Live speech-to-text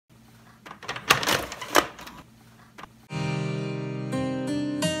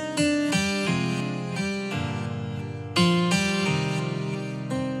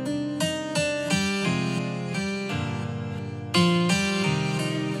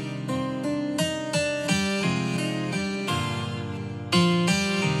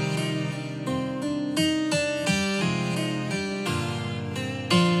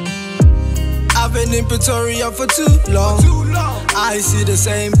been in Pretoria for too long. I see the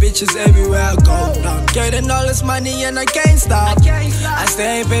same bitches everywhere I go. Now I'm getting all this money and I can't stop. I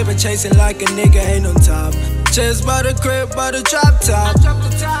stay paper chasing like a nigga ain't on top. Just bought a crib, bought a drop top.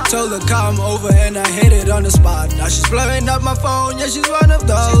 Told her come over and I hit it on the spot. Now she's blowing up my phone, yeah she's one of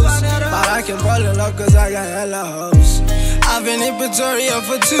those. But I can fall in love cause I got hella hoes. I've been in Pretoria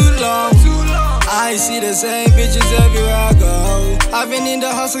for too long. I see the same bitches everywhere I go. I've been in the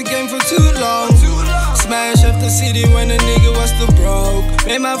hustle game for too long. Smash up the city when a nigga was too broke.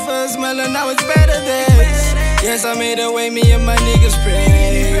 Made my first melon, now it's better days. Yes, I made a way, me and my niggas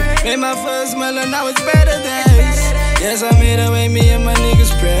pray. Made my first melon, now it's better days. Yes, I made a way, me and my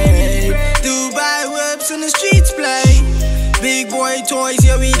niggas pray. Dubai whips in the streets play. Big boy toys,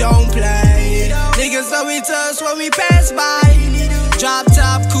 yeah we don't play. Niggas know it's us when we pass by. Drop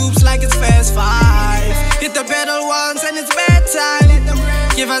top coupes like it's fast 5. Hit the pedal once and it's bedtime.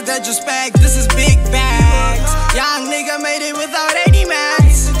 Give us that respect, this is big bags. Young nigga made it without any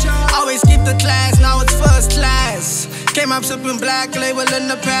max. Always keep the class, now it's first class. Came up sipping black label in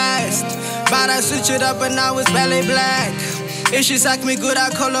the past. But I switch it up and now it's ballet black. If she suck me good, I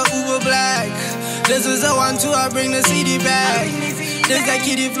call her Uber Black. This is a 1-2, I bring the CD back. This that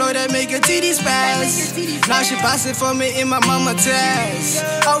kitty flow that make a TD spaz. Now she pass it for me in my mama test.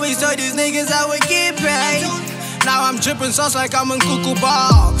 Always told these niggas I would get paid. Now I'm dripping sauce like I'm in Cuckoo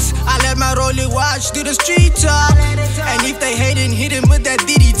Box. I let my rollie watch do the street talk. And if they hatin', hit him with that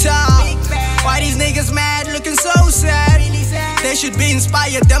Diddy talk. Why these niggas mad, looking so sad? They should be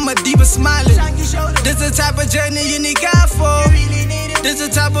inspired, them a diva smiling. This the type of journey you need God for. This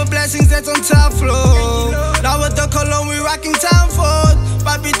the type of blessings that's on top floor. Now with the cologne we rocking time for.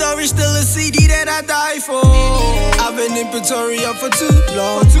 Papi Dory still a CD that I die for. I've been in Pretoria for too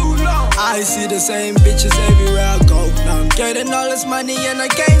long. I see the same bitches everywhere I go. Now I'm getting all this money and I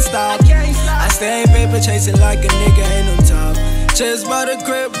can't stop. I stay paper chasing like a nigga ain't on top. Just bought a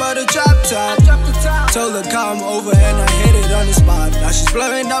crib, bought a drop top. Told her come over and I hit it on the spot. Now she's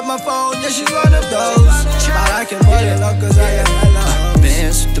blowing up my phone, yeah she's one of those. But I can fall in love cause I got hella hoes.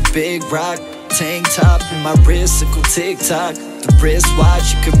 Bands with the big rock, tank top in my wrist, circle TikTok. The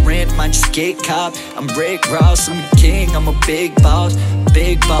wristwatch you can rent, mine just get cop. I'm Rick Ross, I'm a king, I'm a big boss.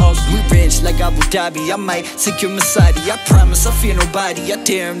 Big boss, we rich like Abu Dhabi. I might take your Masadi, I promise I fear nobody. I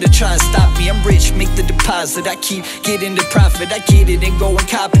dare him to try and stop me. I'm rich, make the deposit. I keep getting the profit. I get it and go and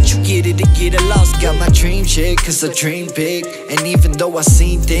cop it. You get it and get it lost. Got my dream chick, cause I dream big. And even though I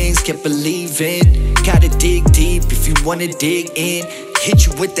seen things, kept believing. Gotta dig deep if you wanna dig in. Hit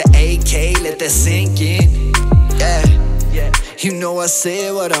you with the AK, let that sink in. Yeah, you know I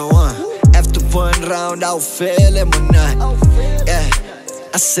say what I want. After one round, I'll fail and we're not. Yeah,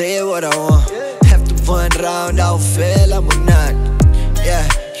 I say what I want. After one round, I'll fail and we're not. Yeah,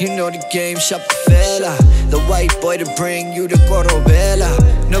 you know the game, shop fella. The white boy to bring you the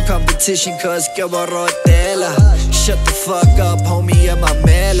Corobella. No competition, cause que borrotela. Shut the fuck up, homie, and my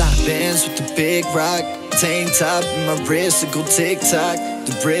mela. Bands with the big rock, tank top in my wrist, circle TikTok.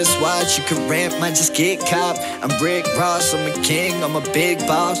 The wristwatch you can rent, might just get cop. I'm Rick Ross, I'm a king, I'm a big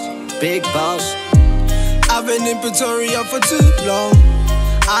boss. Big boss. I've been in Pretoria for too long.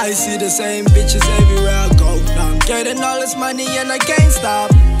 I see the same bitches everywhere I go. Now I'm getting all this money and I can't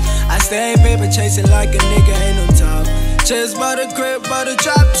stop. I stay paper chasing like a nigga ain't on top. Just bought a crib, bought a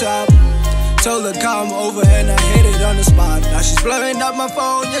drop top. Told her come over and I hit it on the spot. Now she's blowing up my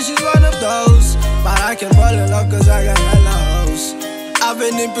phone, yeah she's one of those. But I can fall in love cause I got hella hoes. I've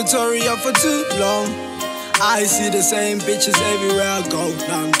been in Pretoria for too long. I see the same bitches everywhere I go.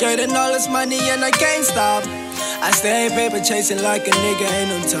 Now I'm getting all this money and I can't stop. I stay paper chasing like a nigga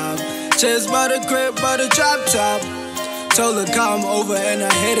ain't on top. Just bought a crib, bought a drop top. Told her come over and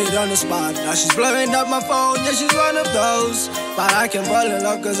I hit it on the spot. Now she's blowing up my phone, yeah she's one of those. But I can fall in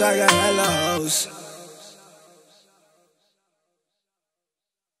love cause I got hella hoes.